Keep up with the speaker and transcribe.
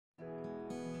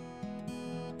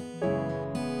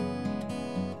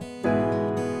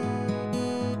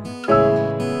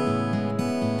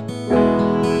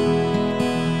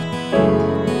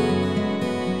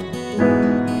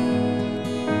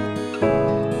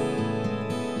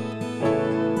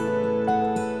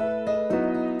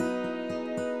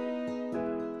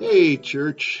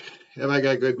church. Have I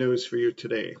got good news for you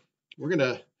today? We're going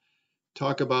to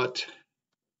talk about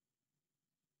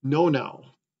know now.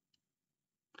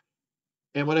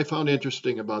 And what I found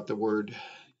interesting about the word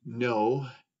know,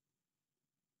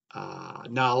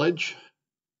 knowledge,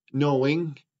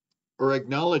 knowing, or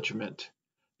acknowledgement,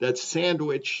 that's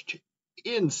sandwiched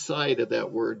inside of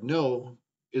that word know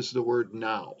is the word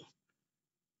now.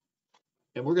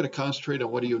 And we're going to concentrate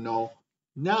on what do you know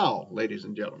now, ladies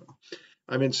and gentlemen.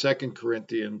 I'm in 2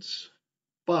 Corinthians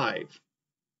 5,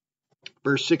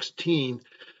 verse 16.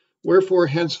 Wherefore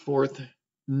henceforth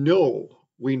know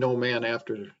we no man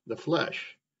after the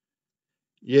flesh.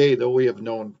 Yea, though we have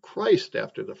known Christ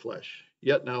after the flesh,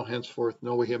 yet now henceforth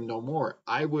know we him no more.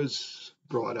 I was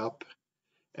brought up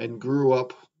and grew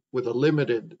up with a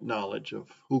limited knowledge of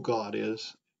who God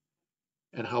is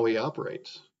and how he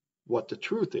operates, what the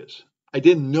truth is. I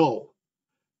didn't know.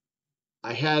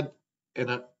 I had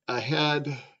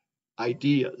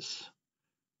ideas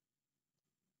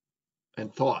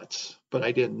and thoughts, but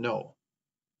I didn't know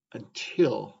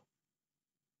until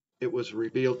it was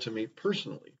revealed to me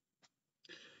personally.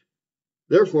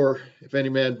 Therefore, if any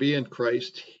man be in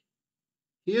Christ,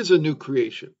 he is a new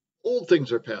creation. Old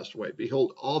things are passed away.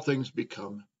 Behold, all things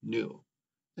become new.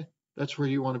 That's where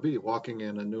you want to be, walking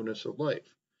in a newness of life.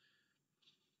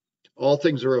 All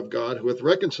things are of God, who hath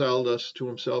reconciled us to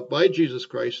himself by Jesus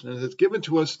Christ, and hath given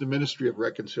to us the ministry of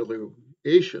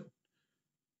reconciliation.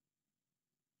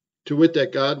 To wit,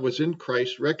 that God was in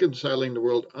Christ, reconciling the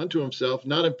world unto himself,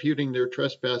 not imputing their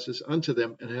trespasses unto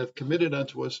them, and hath committed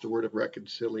unto us the word of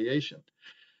reconciliation.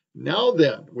 Now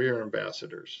then, we are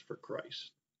ambassadors for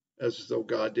Christ, as though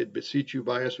God did beseech you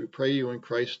by us. We pray you in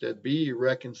Christ that be ye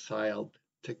reconciled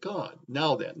to God.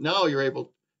 Now then, now you're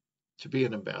able to be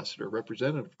an ambassador,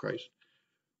 representative of Christ,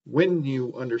 when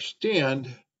you understand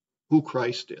who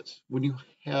Christ is, when you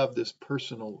have this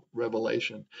personal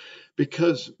revelation.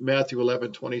 Because Matthew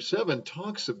 11:27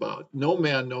 talks about no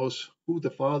man knows who the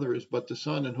Father is but the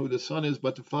Son, and who the Son is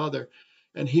but the Father,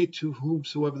 and he to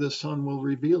whomsoever the Son will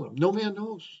reveal him. No man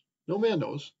knows. No man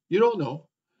knows. You don't know.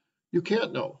 You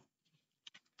can't know.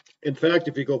 In fact,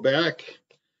 if you go back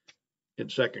in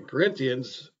 2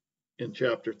 Corinthians in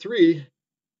chapter 3,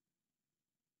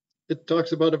 it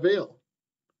talks about a veil.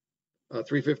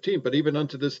 3:15, but even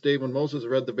unto this day when Moses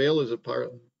read, the veil is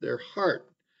upon their heart.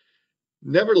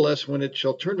 Nevertheless, when it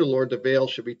shall turn to the Lord, the veil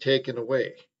shall be taken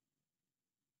away.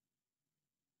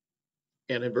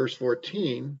 And in verse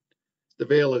 14, the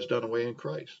veil is done away in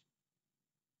Christ.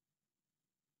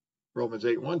 Romans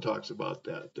 8:1 talks about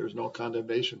that. There's no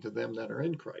condemnation to them that are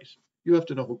in Christ. You have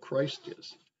to know who Christ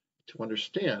is to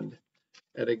understand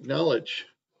and acknowledge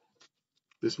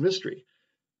this mystery.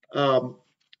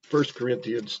 1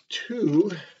 Corinthians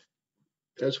 2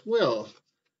 as well.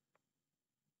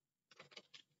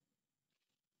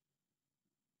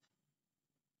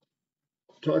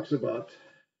 Talks about,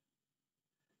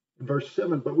 in verse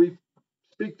 7, but we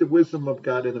speak the wisdom of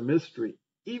God in a mystery,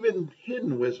 even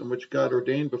hidden wisdom which God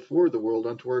ordained before the world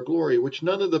unto our glory, which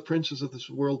none of the princes of this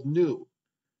world knew.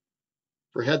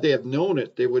 For had they have known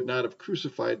it, they would not have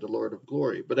crucified the Lord of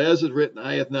glory. But as it is written,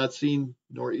 eye hath not seen,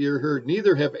 nor ear heard,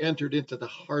 neither have entered into the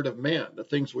heart of man the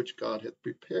things which God hath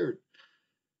prepared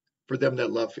for them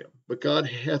that love him. But God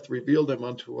hath revealed them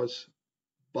unto us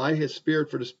by his Spirit,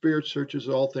 for the Spirit searches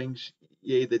all things,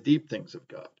 yea, the deep things of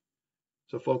God.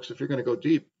 So folks, if you're going to go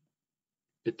deep,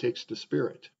 it takes the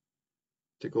Spirit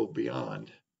to go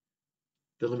beyond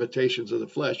the limitations of the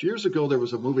flesh. Years ago, there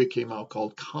was a movie came out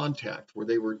called Contact, where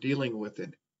they were dealing with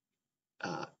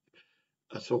a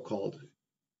so-called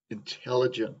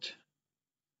intelligent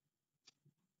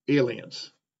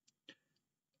aliens.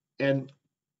 And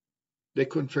they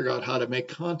couldn't figure out how to make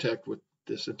contact with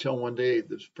this until one day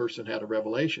this person had a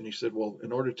revelation. He said, well,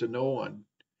 in order to know one,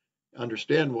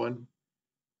 understand one,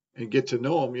 and get to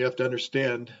know them, you have to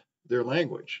understand their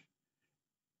language.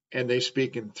 And they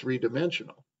speak in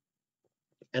three-dimensional.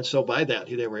 And so by that,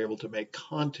 they were able to make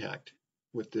contact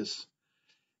with this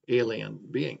alien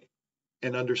being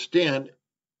and understand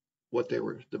what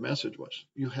the message was.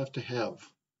 You have to have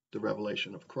the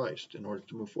revelation of Christ in order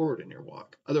to move forward in your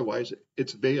walk. Otherwise,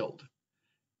 it's veiled.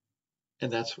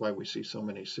 And that's why we see so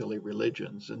many silly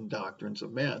religions and doctrines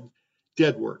of men,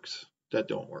 dead works that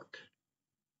don't work.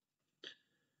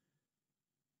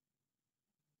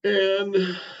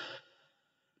 And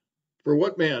for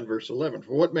what man, verse 11,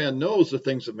 for what man knows the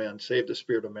things of man, save the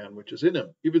spirit of man which is in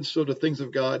him? Even so the things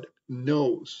of God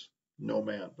knows no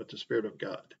man, but the Spirit of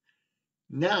God.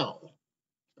 Now,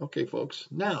 okay, folks,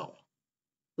 now,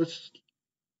 let's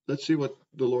see what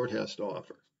the Lord has to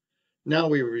offer. Now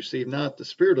we receive not the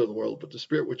spirit of the world, but the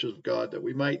Spirit which is of God, that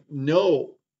we might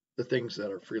know the things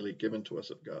that are freely given to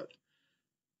us of God.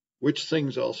 Which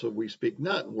things also we speak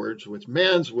not in words which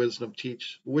man's wisdom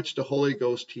teach, which the Holy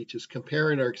Ghost teaches,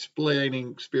 comparing or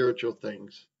explaining spiritual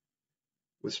things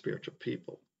with spiritual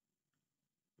people,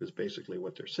 is basically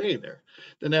what they're saying there.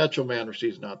 The natural man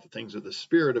receives not the things of the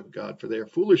Spirit of God, for they are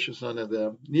foolishness unto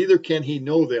them, neither can he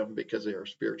know them, because they are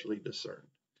spiritually discerned.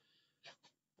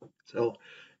 So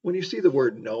when you see the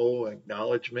word know,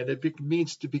 acknowledgement, it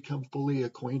means to become fully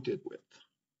acquainted with.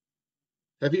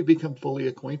 Have you become fully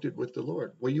acquainted with the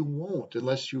Lord? Well, you won't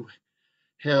unless you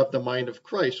have the mind of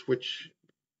Christ, which,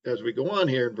 as we go on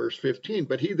here in verse 15,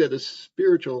 but he that is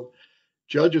spiritual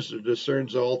judges or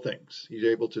discerns all things. He's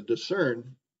able to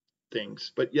discern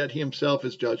things, but yet he himself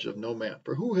is judged of no man.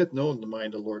 For who hath known the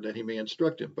mind of the Lord that he may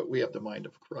instruct him? But we have the mind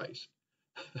of Christ.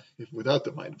 Without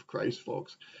the mind of Christ,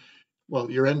 folks, well,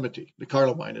 you're enmity. The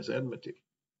carnal mind is enmity.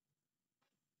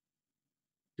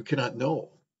 You cannot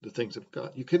know the things of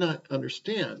God. You cannot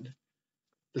understand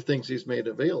the things he's made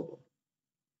available.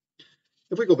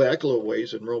 If we go back a little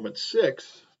ways in Romans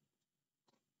 6,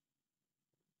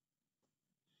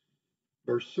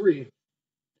 verse 3,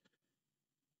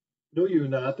 know you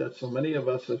not that so many of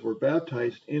us as were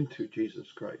baptized into Jesus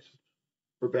Christ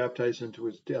were baptized into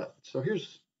his death? So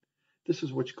this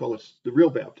is what you call the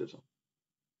real baptism.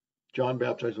 John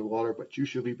baptized with water, but you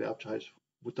shall be baptized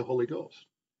with the Holy Ghost.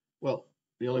 Well,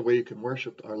 the only way you can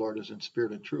worship our Lord is in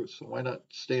spirit and truth. So why not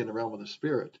stay in the realm of the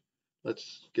Spirit?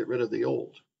 Let's get rid of the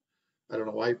old. I don't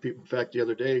know why people, in fact, the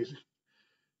other day,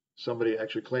 somebody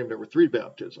actually claimed there were 3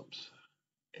 baptisms.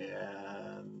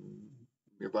 And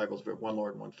your Bible's one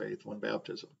Lord, one faith, one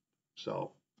baptism.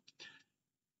 So,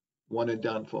 one and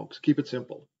done, folks. Keep it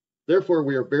simple. Therefore,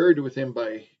 we are buried with him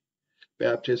by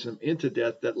baptism into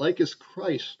death, that like as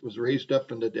Christ was raised up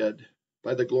from the dead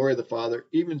by the glory of the Father,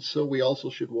 even so we also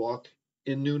should walk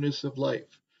in newness of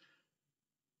life.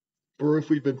 For if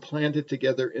we've been planted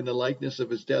together in the likeness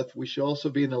of his death, we shall also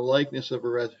be in the likeness of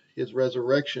his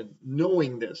resurrection,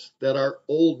 knowing this, that our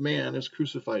old man is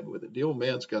crucified with it. The old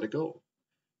man's got to go.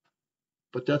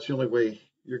 But that's the only way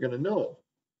you're going to know,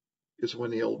 is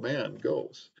when the old man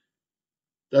goes.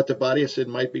 That the body of sin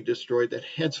might be destroyed, that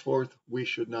henceforth we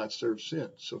should not serve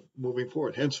sin. So moving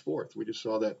forward, henceforth, we just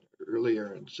saw that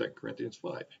earlier in 2 Corinthians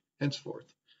 5,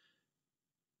 henceforth.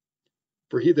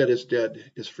 For he that is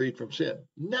dead is freed from sin.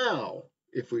 Now,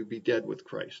 if we be dead with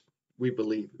Christ, we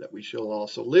believe that we shall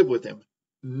also live with him,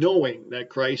 knowing that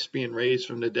Christ, being raised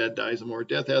from the dead, dies no more.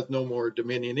 Death hath no more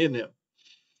dominion in him.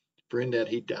 For in that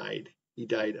he died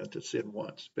unto sin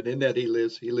once. But in that he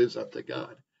lives unto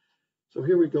God. So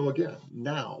here we go again.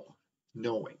 Now,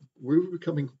 knowing. We're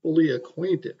becoming fully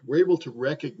acquainted. We're able to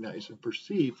recognize and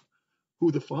perceive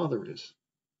who the Father is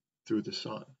through the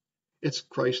Son. It's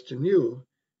Christ in you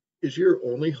is your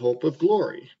only hope of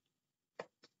glory.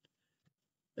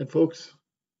 And folks,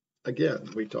 again,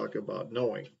 we talk about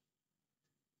knowing.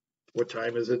 What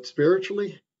time is it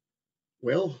spiritually?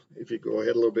 Well, if you go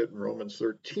ahead a little bit in Romans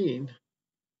 13:11,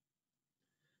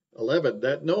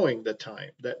 that knowing the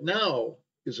time, that now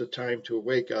is a time to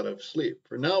awake out of sleep.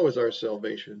 For now is our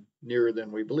salvation nearer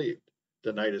than we believed.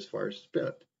 The night is far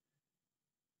spent.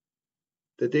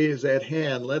 The day is at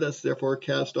hand. Let us therefore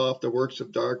cast off the works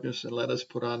of darkness, and let us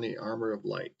put on the armor of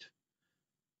light.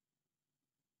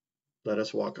 Let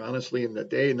us walk honestly in the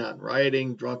day, not in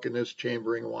rioting, drunkenness,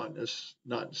 chambering, wantonness,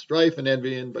 not in strife and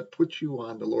envying, but put you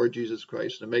on the Lord Jesus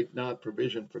Christ, and make not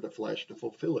provision for the flesh to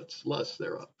fulfill its lusts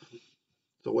thereof.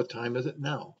 So what time is it?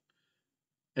 Now.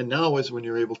 And now is when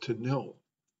you're able to know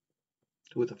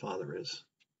who the Father is,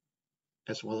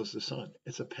 as well as the Son.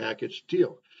 It's a package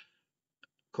deal.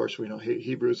 Of course, we know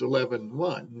Hebrews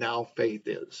 11:1. Now faith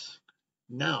is.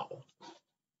 Now.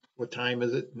 What time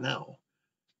is it? Now.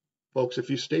 Folks, if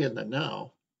you stay in the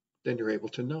now, then you're able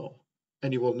to know.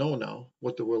 And you will know now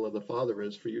what the will of the Father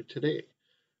is for you today,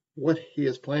 what he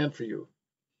has planned for you.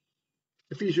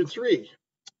 Ephesians 3.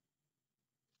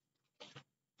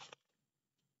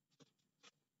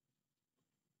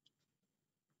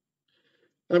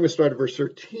 I'm going to start at verse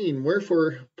 13.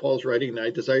 Wherefore, Paul's writing, I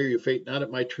desire you faint not at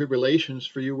my tribulations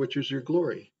for you, which is your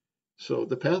glory. So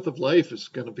the path of life is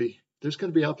going to be, there's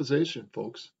going to be opposition,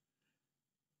 folks.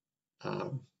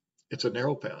 It's a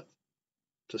narrow path.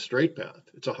 It's a straight path.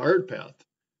 It's a hard path.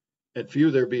 And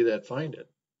few there be that find it.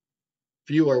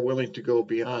 Few are willing to go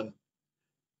beyond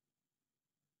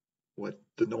what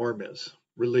the norm is,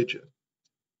 religion,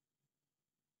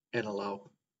 and allow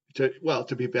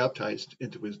to be baptized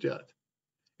into his death.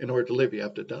 In order to live, you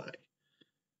have to die.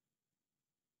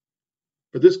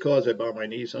 For this cause I bow my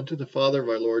knees unto the Father of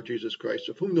our Lord Jesus Christ,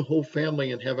 of whom the whole family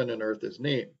in heaven and earth is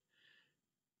named,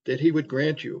 that he would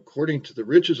grant you, according to the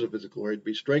riches of his glory, to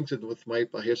be strengthened with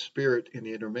might by his Spirit in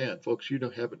the inner man. Folks, you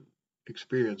haven't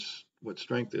experienced what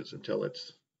strength is until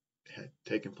it's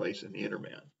taken place in the inner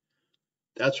man.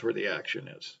 That's where the action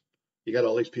is. You got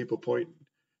all these people pointing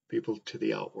people to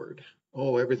the outward.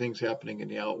 Oh, everything's happening in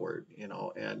the outward,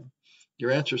 and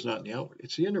your answer's not in the outward.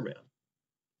 It's the inner man.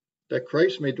 That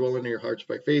Christ may dwell in your hearts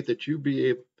by faith, that you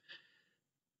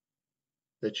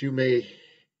may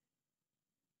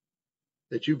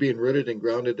that you being rooted and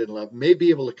grounded in love may be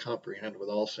able to comprehend with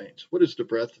all saints what is the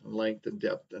breadth and length and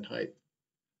depth and height,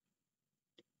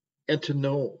 and to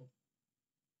know.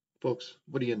 Folks,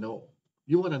 what do you know?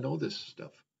 You want to know this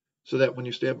stuff so that when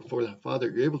you stand before the Father,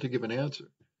 you're able to give an answer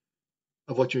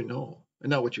of what you know and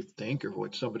not what you think or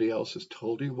what somebody else has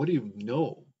told you. What do you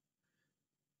know?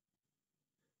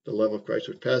 The love of Christ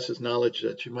which passes knowledge,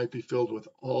 that you might be filled with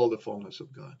all the fullness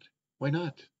of God. Why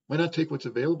not? Why not take what's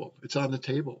available? It's on the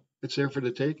table. It's there for the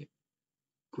taking.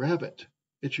 Grab it.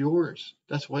 It's yours.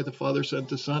 That's why the Father sent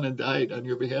the Son and died on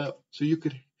your behalf, so you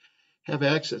could have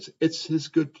access. It's his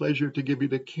good pleasure to give you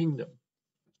the kingdom.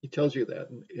 He tells you that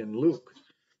in Luke.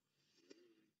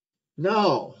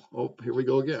 Now, here we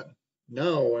go again.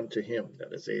 Now unto him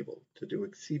that is able to do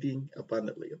exceeding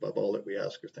abundantly above all that we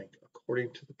ask or think,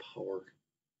 according to the power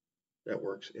that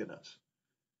works in us.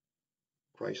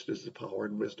 Christ is the power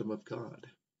and wisdom of God.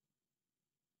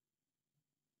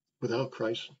 Without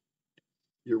Christ,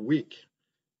 you're weak.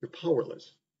 You're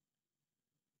powerless.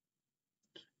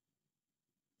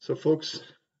 So, folks,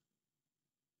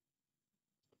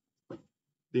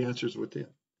 the answer is within.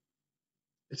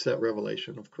 It's that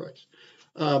revelation of Christ.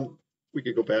 We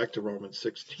could go back to Romans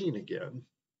 16 again.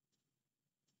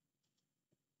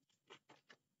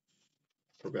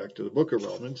 Go back to the book of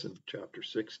Romans in chapter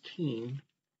 16.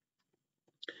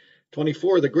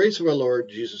 24, the grace of our Lord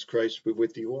Jesus Christ be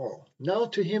with you all. Now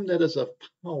to him that is of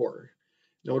power.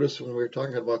 Notice when we were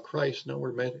talking about Christ, now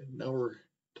we're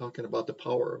talking about the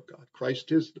power of God.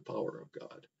 Christ is the power of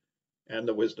God and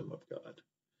the wisdom of God.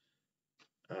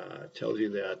 Tells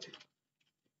you that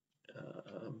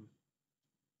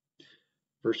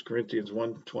 1 Corinthians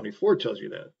 1:24 tells you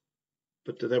that.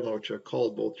 But to them which are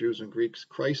called, both Jews and Greeks,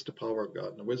 Christ the power of God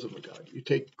and the wisdom of God. You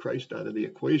take Christ out of the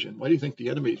equation. Why do you think the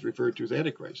enemy is referred to as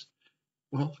Antichrist?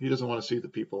 Well, he doesn't want to see the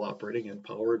people operating in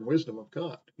power and wisdom of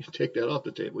God. You take that off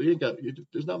the table.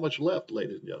 There's not much left,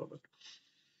 ladies and gentlemen.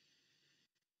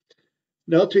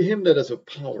 Now to him that is of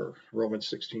power, Romans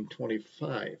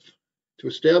 16:25, to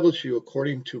establish you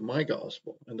according to my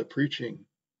gospel and the preaching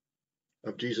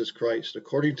of Jesus Christ,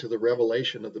 according to the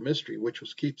revelation of the mystery, which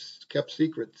was kept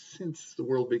secret since the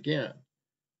world began,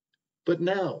 but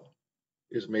now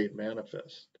is made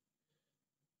manifest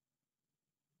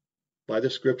by the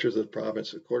scriptures of the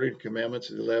prophets, according to the commandments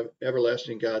of the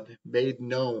everlasting God, made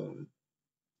known.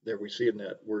 There we see in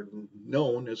that word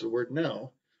known is the word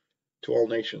now, to all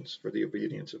nations for the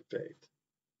obedience of faith.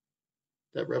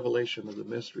 That revelation of the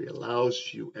mystery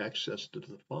allows you access to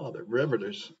the Father. Remember,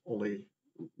 there's only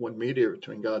one mediator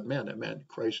between God and man, that man,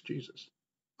 Christ Jesus.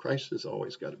 Christ has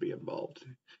always got to be involved.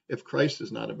 If Christ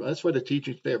is not involved, that's why the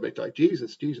teachings there, they talk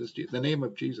Jesus, Jesus, Jesus, the name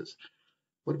of Jesus.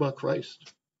 What about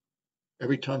Christ?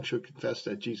 Every tongue should confess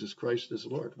that Jesus Christ is the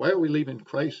Lord. Why are we leaving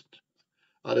Christ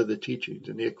out of the teachings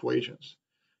and the equations?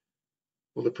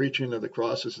 Well, the preaching of the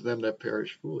cross is to them that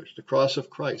perish foolish. The cross of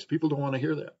Christ. People don't want to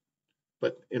hear that.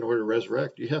 But in order to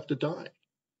resurrect, you have to die.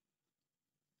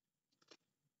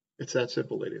 It's that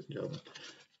simple, ladies and gentlemen.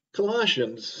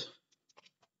 Colossians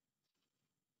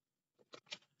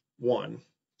 1.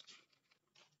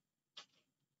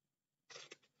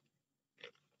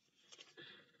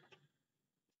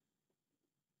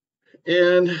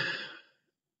 And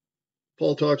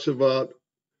Paul talks about,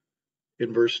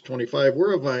 in verse 25,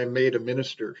 whereof I am made a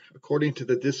minister, according to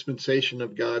the dispensation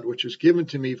of God, which is given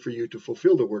to me for you to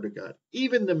fulfill the word of God,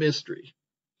 even the mystery.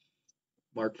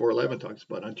 Mark 4:11 talks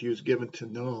about, unto you is given to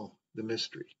know the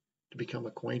mystery, to become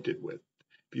acquainted with.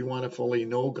 If you want to fully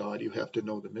know God, you have to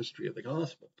know the mystery of the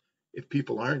gospel. If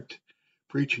people aren't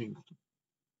preaching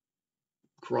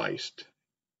Christ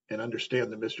and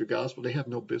understand the mystery gospel, they have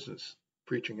no business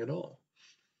preaching at all.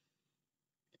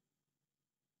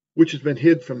 Which has been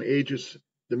hid from ages,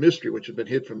 the mystery which has been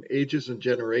hid from ages and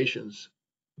generations,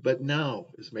 but now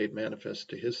is made manifest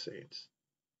to his saints,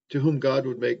 to whom God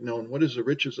would make known what is the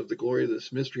riches of the glory of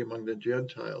this mystery among the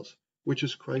Gentiles, which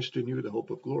is Christ in you, the hope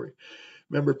of glory.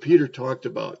 Remember, Peter talked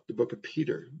about the book of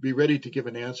Peter. Be ready to give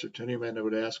an answer to any man that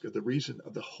would ask of the reason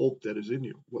of the hope that is in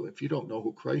you. Well, if you don't know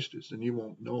who Christ is, then you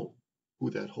won't know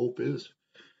who that hope is.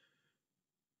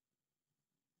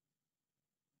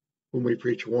 Whom we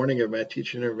preach, warning every man,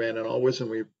 teaching every man in all wisdom,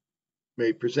 we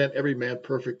may present every man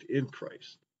perfect in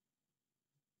Christ.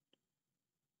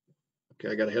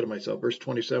 Okay, I got ahead of myself. Verse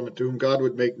 27, to whom God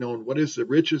would make known what is the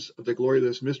riches of the glory of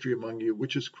this mystery among you,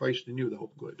 which is Christ in you, the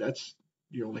hope of glory. That's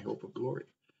the only hope of glory.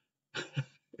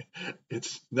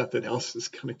 It's nothing else that's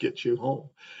going to get you home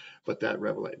but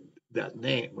that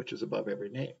name, which is above every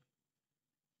name.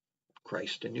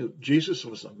 Christ in you. Jesus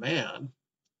was a man.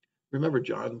 Remember,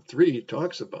 John 3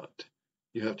 talks about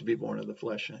you have to be born of the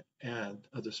flesh and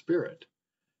of the Spirit.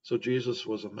 So Jesus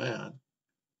was a man,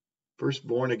 first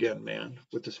born again man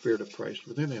with the Spirit of Christ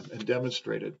within him, and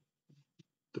demonstrated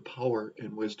the power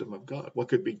and wisdom of God. What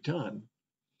could be done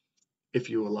if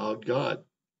you allowed God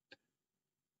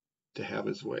to have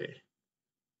his way?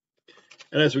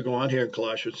 And as we go on here in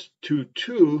Colossians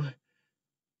 2:2,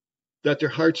 that their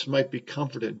hearts might be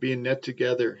comforted, being knit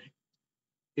together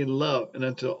in love, and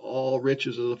unto all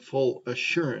riches of the full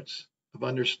assurance of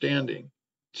understanding,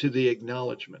 to the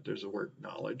acknowledgement. There's a word,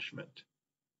 acknowledgement.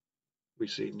 We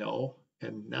see know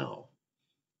and now,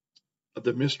 of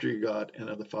the mystery of God and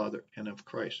of the Father and of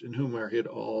Christ, in whom are hid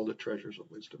all the treasures of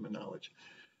wisdom and knowledge.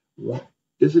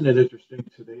 Isn't it interesting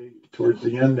today, towards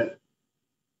the end, that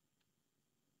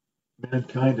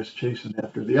mankind is chasing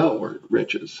after the outward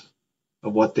riches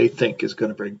of what they think is going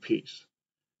to bring peace?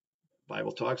 The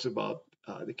Bible talks about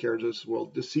the cares of this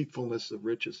world, deceitfulness of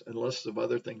riches, and lusts of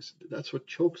other things. That's what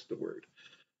chokes the word.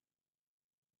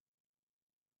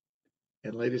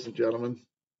 And ladies and gentlemen,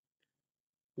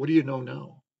 what do you know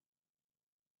now?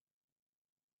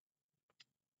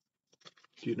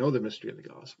 Do you know the mystery of the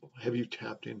gospel? Have you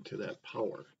tapped into that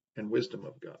power and wisdom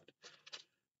of God?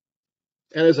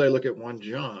 And as I look at 1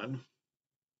 John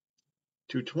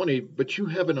 2:20, but you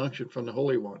have an unction from the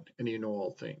Holy One, and you know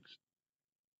all things.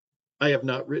 I have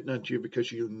not written unto you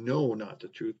because you know not the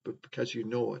truth, but because you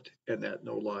know it, and that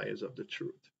no lie is of the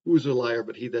truth. Who is a liar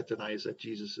but he that denies that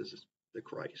Jesus is the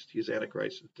Christ? He is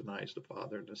Antichrist that denies the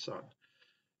Father and the Son.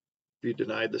 If you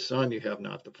deny the Son, you have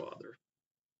not the Father.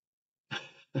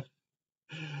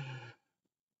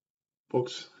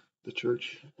 Folks, the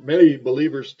church, many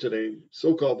believers today,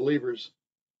 so-called believers,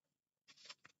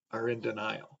 are in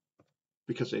denial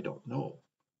because they don't know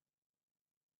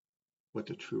what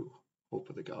the true hope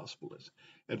of the gospel is.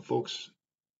 And folks,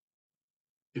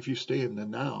 if you stay in the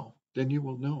now, then you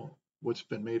will know what's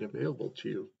been made available to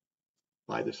you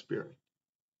by the Spirit.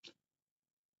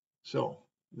 So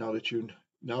now that you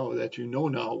know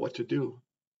now what to do,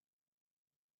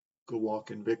 go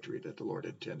walk in victory that the Lord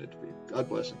intended for you. God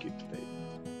bless and keep the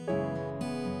faith.